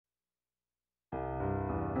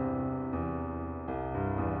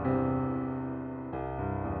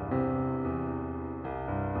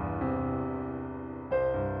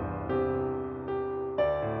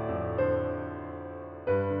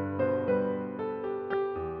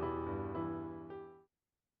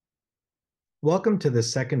Welcome to the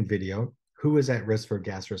second video, Who is at risk for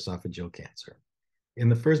gastroesophageal cancer? In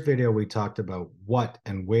the first video, we talked about what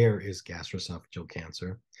and where is gastroesophageal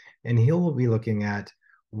cancer, and here we'll be looking at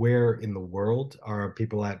where in the world are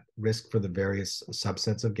people at risk for the various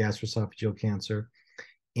subsets of gastroesophageal cancer,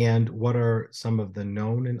 and what are some of the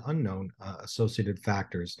known and unknown associated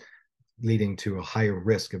factors leading to a higher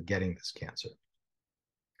risk of getting this cancer.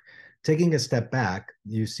 Taking a step back,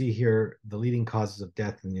 you see here the leading causes of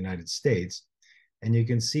death in the United States, and you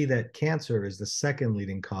can see that cancer is the second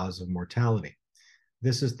leading cause of mortality.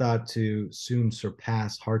 This is thought to soon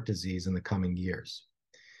surpass heart disease in the coming years.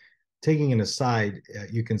 Taking an aside,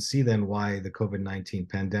 you can see then why the COVID-19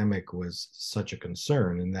 pandemic was such a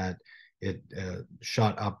concern, in that it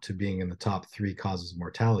shot up to being in the top 3 causes of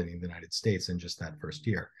mortality in the United States in just that first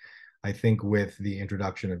year. I think with the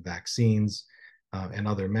introduction of vaccines and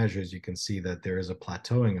other measures, you can see that there is a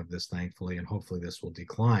plateauing of this, thankfully, and hopefully this will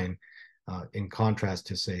decline. In contrast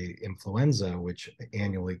to, say, influenza, which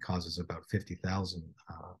annually causes about 50,000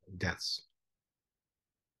 deaths.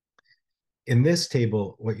 In this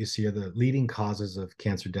table, what you see are the leading causes of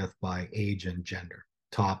cancer death by age and gender,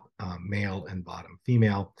 top male and bottom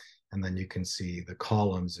female, and then you can see the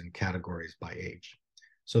columns and categories by age.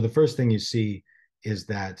 So the first thing you see is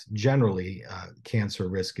that generally cancer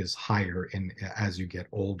risk is higher as you get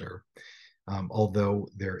older. Although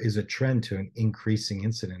there is a trend to an increasing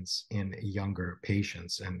incidence in younger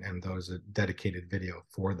patients, and there's a dedicated video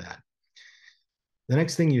for that. The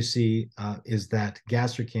next thing you see is that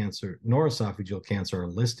gastric cancer, neuroesophageal cancer are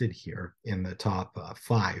listed here in the top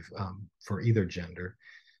 5 for either gender.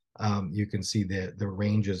 You can see that the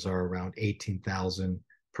ranges are around 18,000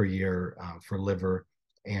 per year for liver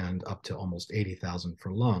and up to almost 80,000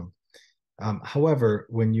 for lung. However,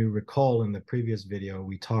 when you recall in the previous video,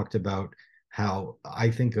 we talked about how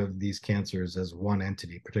I think of these cancers as one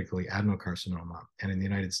entity, particularly adenocarcinoma. And in the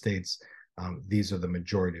United States, these are the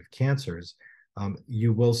majority of cancers.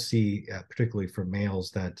 You will see, particularly for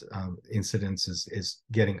males, that incidence is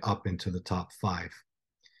getting up into the top 5.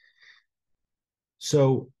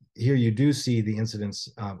 So here you do see the incidence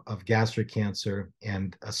of gastric cancer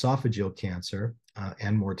and esophageal cancer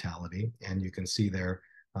and mortality. And you can see there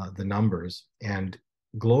the numbers. And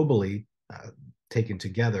globally, taken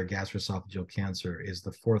together, gastroesophageal cancer is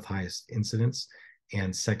the 4th highest incidence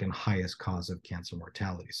and 2nd highest cause of cancer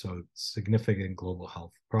mortality. So significant global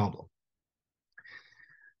health problem.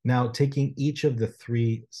 Now, taking each of the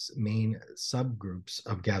 3 main subgroups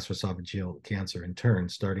of gastroesophageal cancer in turn,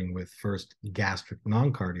 starting with first gastric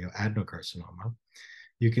non-cardio adenocarcinoma,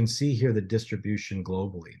 you can see here the distribution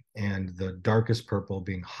globally, and the darkest purple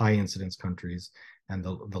being high incidence countries and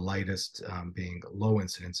the lightest being low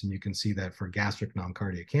incidence. And you can see that for gastric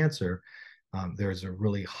non-cardio cancer, there's a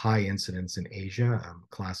really high incidence in Asia,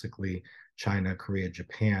 classically China, Korea,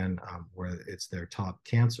 Japan, where it's their top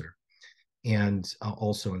cancer, and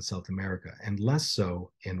also in South America, and less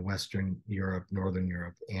so in Western Europe, Northern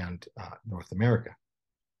Europe, and North America.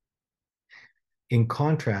 In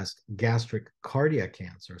contrast, gastric cardiac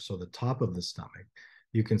cancer, so the top of the stomach,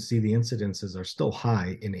 you can see the incidences are still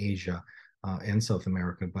high in Asia and South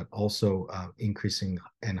America, but also increasing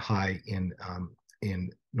and high in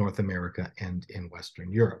North America and in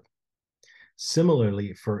Western Europe.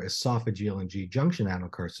 Similarly, for esophageal and G-junction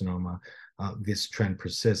adenocarcinoma, this trend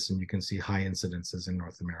persists, and you can see high incidences in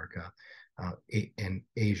North America, in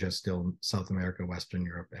Asia still, South America, Western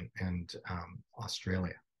Europe, and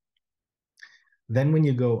Australia. Then when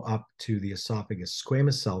you go up to the esophagus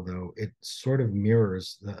squamous cell, though, it sort of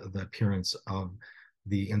mirrors the appearance of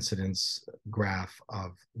the incidence graph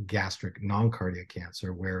of gastric non-cardiac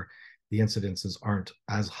cancer, where the incidences aren't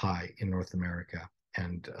as high in North America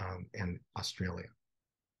and Australia.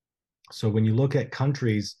 So when you look at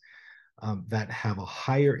countries that have a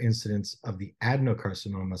higher incidence of the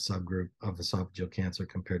adenocarcinoma subgroup of esophageal cancer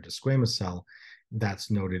compared to squamous cell, that's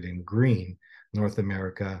noted in green. North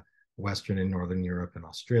America, Western and Northern Europe, and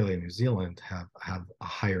Australia, New Zealand have a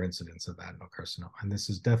higher incidence of adenocarcinoma. And this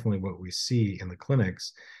is definitely what we see in the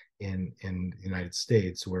clinics in the United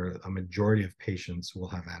States, where a majority of patients will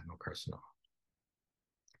have adenocarcinoma.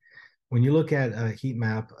 When you look at a heat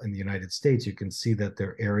map in the United States, you can see that there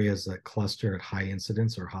are areas that cluster at high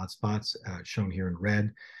incidence or hotspots, shown here in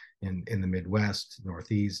red, in the Midwest,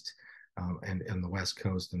 Northeast, and the West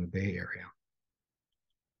Coast and the Bay Area.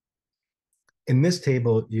 In this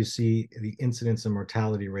table, you see the incidence and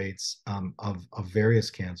mortality rates of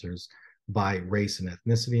various cancers by race and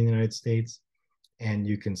ethnicity in the United States. And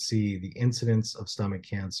you can see the incidence of stomach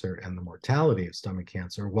cancer and the mortality of stomach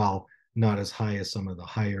cancer, while not as high as some of the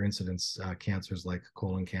higher incidence cancers like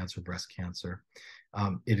colon cancer, breast cancer.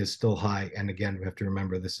 It is still high. And again, we have to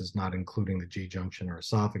remember this is not including the G junction or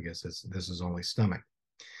esophagus. This is only stomach.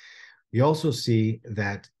 You also see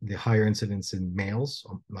that the higher incidence in males,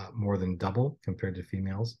 more than double compared to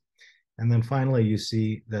females. And then finally, you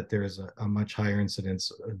see that there is a much higher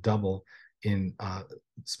incidence, double in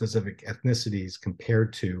specific ethnicities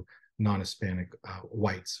compared to non-Hispanic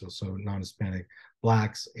whites. So non-Hispanic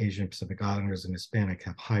Blacks, Asian Pacific Islanders, and Hispanic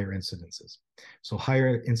have higher incidences. So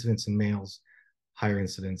higher incidence in males, higher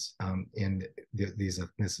incidence in these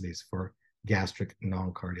ethnicities for gastric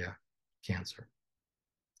non-cardiac cancer.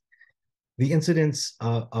 The incidence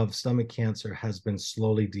of stomach cancer has been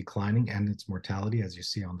slowly declining, and its mortality, as you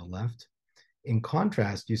see on the left. In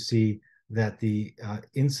contrast, you see that the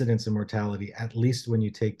incidence and mortality, at least when you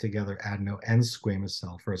take together adeno and squamous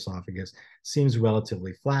cell for esophagus, seems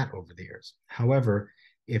relatively flat over the years. However,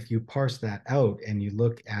 if you parse that out and you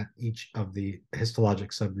look at each of the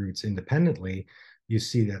histologic subgroups independently, you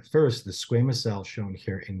see that first, the squamous cell shown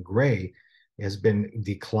here in gray has been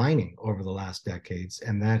declining over the last decades,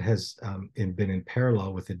 and that has been in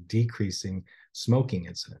parallel with a decreasing smoking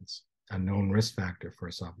incidence, a known risk factor for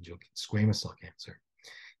esophageal squamous cell cancer.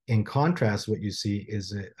 In contrast, what you see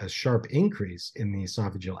is a sharp increase in the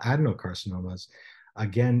esophageal adenocarcinomas,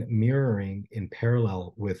 again mirroring in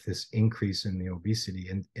parallel with this increase in the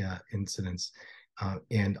obesity incidence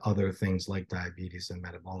and other things like diabetes and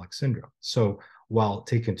metabolic syndrome. So while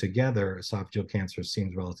taken together, esophageal cancer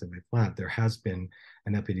seems relatively flat, there has been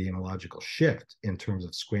an epidemiological shift in terms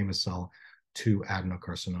of squamous cell to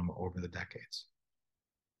adenocarcinoma over the decades.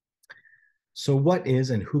 So what is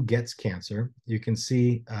and who gets cancer? You can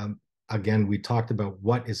see, again, we talked about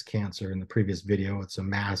what is cancer in the previous video. It's a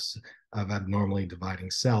mass of abnormally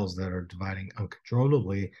dividing cells that are dividing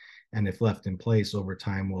uncontrollably, and if left in place over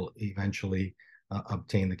time will eventually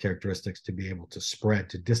obtain the characteristics to be able to spread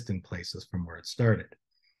to distant places from where it started.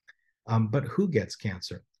 But who gets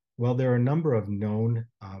cancer? Well, there are a number of known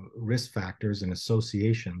risk factors and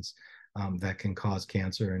associations that can cause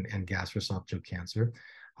cancer and gastroesophageal cancer.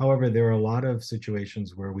 However, there are a lot of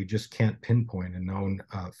situations where we just can't pinpoint a known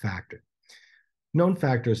factor. Known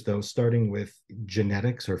factors, though, starting with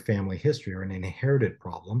genetics or family history or an inherited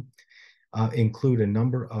problem, include a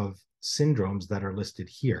number of syndromes that are listed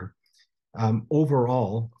here.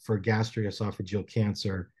 Overall, for gastroesophageal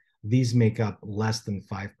cancer, these make up less than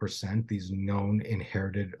 5%, these known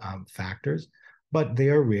inherited factors, but they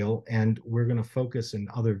are real, and we're going to focus in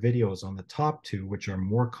other videos on the top two, which are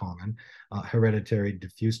more common: hereditary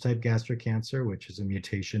diffuse type gastric cancer, which is a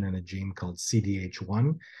mutation in a gene called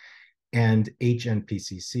CDH1, and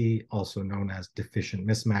HNPCC, also known as deficient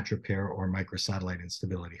mismatch repair or microsatellite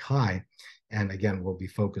instability high. And again, we'll be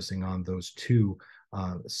focusing on those two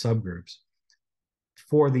subgroups.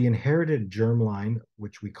 For the inherited germline,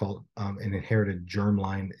 which we call an inherited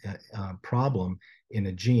germline problem in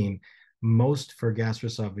a gene, most for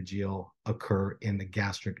gastroesophageal occur in the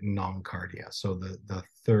gastric non-cardia, so the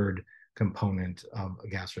third component of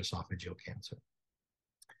gastroesophageal cancer.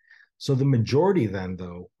 So the majority then,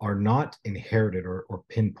 though, are not inherited or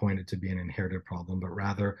pinpointed to be an inherited problem, but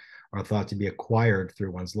rather are thought to be acquired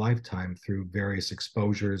through one's lifetime through various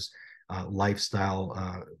exposures,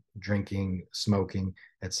 lifestyle, drinking, smoking,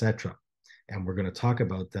 etc. And we're going to talk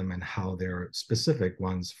about them and how they're specific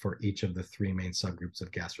ones for each of the three main subgroups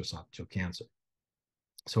of gastroesophageal cancer.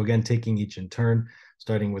 So again, taking each in turn,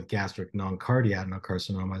 starting with gastric non-cardiac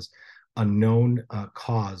adenocarcinomas, a known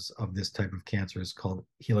cause of this type of cancer is called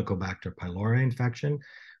Helicobacter pylori infection,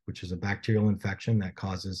 which is a bacterial infection that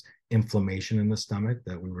causes inflammation in the stomach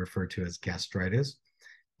that we refer to as gastritis.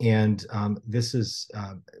 And this is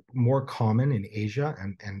more common in Asia,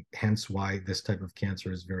 and hence why this type of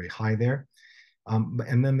cancer is very high there.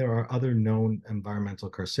 And then there are other known environmental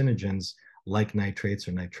carcinogens like nitrates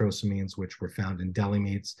or nitrosamines, which were found in deli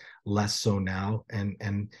meats, less so now,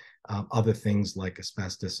 and other things like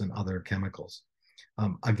asbestos and other chemicals.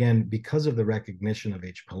 Again, because of the recognition of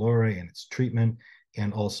H. pylori and its treatment,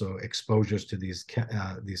 and also exposures to these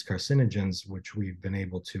carcinogens, which we've been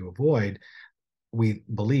able to avoid, we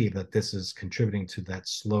believe that this is contributing to that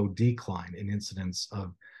slow decline in incidence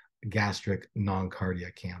of gastric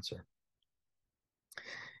non-cardiac cancer.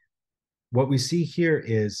 What we see here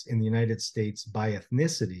is in the United States by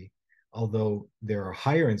ethnicity, although there are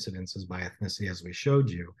higher incidences by ethnicity, as we showed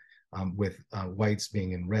you, with whites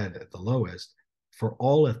being in red at the lowest, for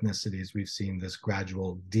all ethnicities, we've seen this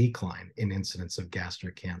gradual decline in incidence of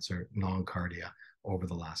gastric cancer, non-cardia, over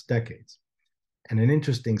the last decades. And an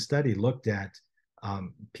interesting study looked at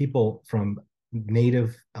people from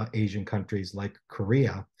native Asian countries like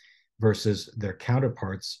Korea versus their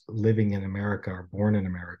counterparts living in America or born in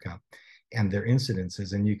America and their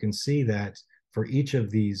incidences. And you can see that for each of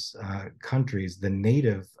these countries, the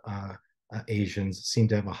native Asians seem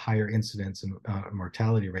to have a higher incidence and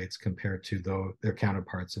mortality rates compared to their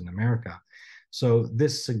counterparts in America. So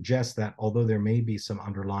this suggests that although there may be some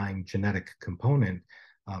underlying genetic component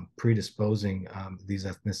predisposing these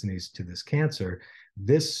ethnicities to this cancer,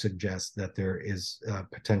 this suggests that there is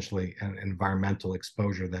potentially an environmental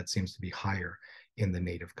exposure that seems to be higher in the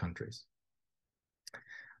native countries.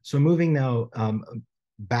 So moving now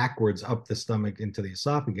backwards up the stomach into the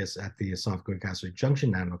esophagus at the esophagogastric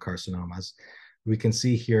junction adenocarcinomas, we can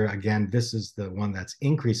see here, again, this is the one that's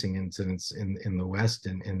increasing incidence in the West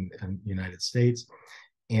and in United States.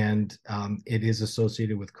 And it is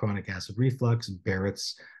associated with chronic acid reflux,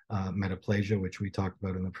 Barrett's metaplasia, which we talked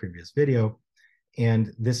about in the previous video.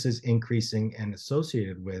 And this is increasing and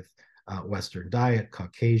associated with Western diet,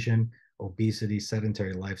 Caucasian, obesity,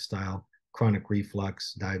 sedentary lifestyle, chronic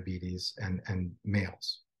reflux, diabetes, and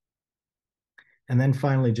males. And then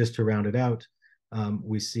finally, just to round it out,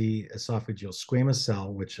 we see esophageal squamous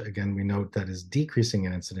cell, which again, we note that is decreasing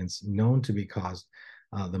in incidence, known to be caused,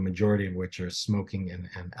 the majority of which are smoking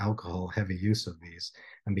and alcohol, heavy use of these.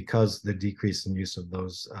 And because the decrease in use of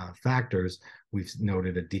those factors, we've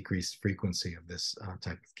noted a decreased frequency of this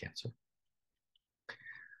type of cancer.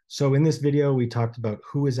 So in this video, we talked about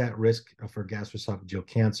who is at risk for gastroesophageal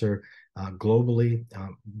cancer globally,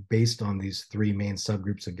 based on these three main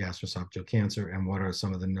subgroups of gastroesophageal cancer and what are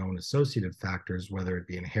some of the known associated factors, whether it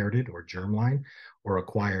be inherited or germline or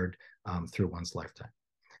acquired through one's lifetime.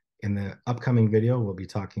 In the upcoming video, we'll be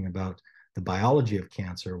talking about the biology of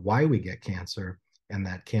cancer, why we get cancer, and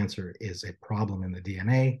that cancer is a problem in the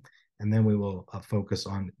DNA. And then we will focus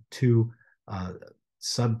on two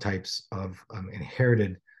subtypes of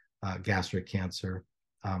inherited gastric cancer,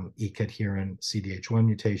 E-cadherin CDH1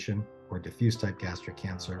 mutation or diffuse type gastric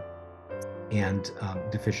cancer, and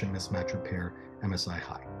deficient mismatch repair MSI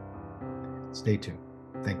high. Stay tuned.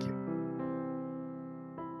 Thank you.